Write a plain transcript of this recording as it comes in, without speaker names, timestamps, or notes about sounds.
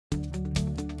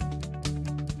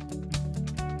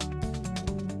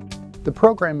The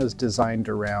program is designed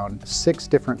around 6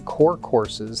 different core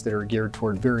courses that are geared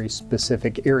toward very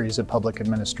specific areas of public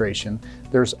administration.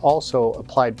 There's also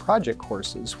applied project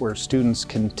courses where students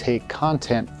can take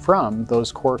content from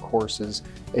those core courses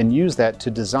and use that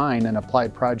to design an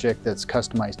applied project that's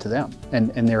customized to them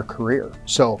and their career.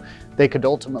 So they could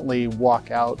ultimately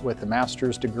walk out with a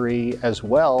master's degree as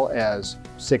well as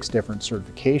 6 different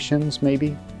certifications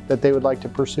maybe that they would like to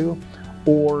pursue,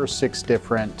 or 6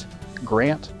 different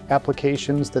grant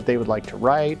applications that they would like to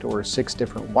write, or 6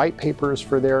 different white papers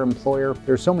for their employer.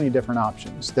 There's so many different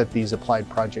options that these applied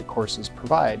project courses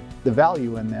provide. The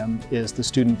value in them is the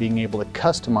student being able to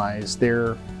customize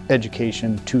their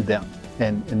education to them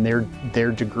and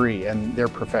their degree and their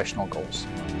professional goals.